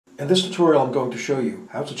In this tutorial I'm going to show you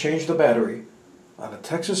how to change the battery on a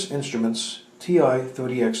Texas Instruments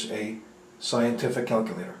TI-30XA scientific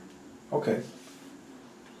calculator. Okay.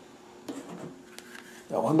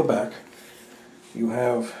 Now on the back you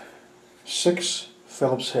have 6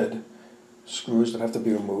 Phillips head screws that have to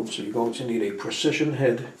be removed, so you're going to need a precision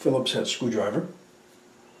head Phillips head screwdriver.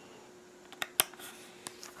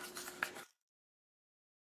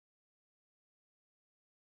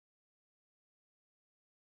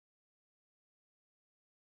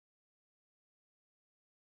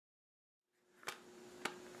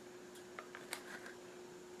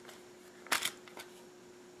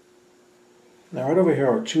 Now right over here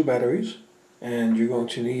are 2 batteries, and you're going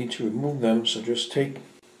to need to remove them, so just take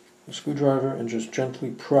a screwdriver and just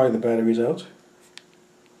gently pry the batteries out.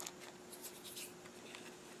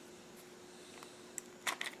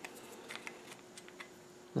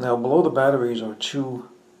 Now below the batteries are 2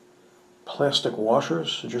 plastic washers,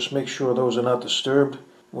 so just make sure those are not disturbed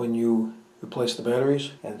when you replace the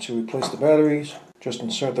batteries. And to replace the batteries, just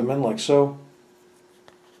insert them in like so.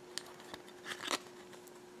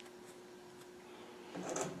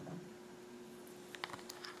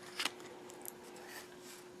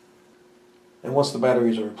 And once the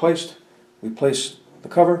batteries are replaced, replace the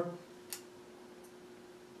cover,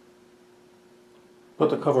 put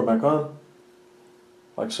the cover back on,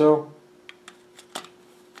 like so.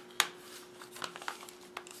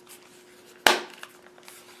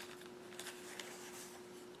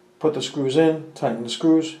 Put the screws in, tighten the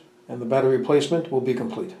screws, and the battery replacement will be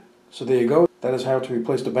complete. So there you go. That is how to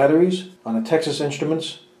replace the batteries on a Texas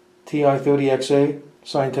Instruments TI-30XA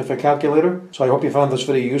scientific calculator. So I hope you found this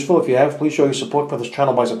video useful. If you have, please show your support for this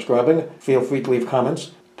channel by subscribing. Feel free to leave comments.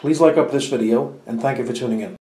 Please like up this video, and thank you for tuning in.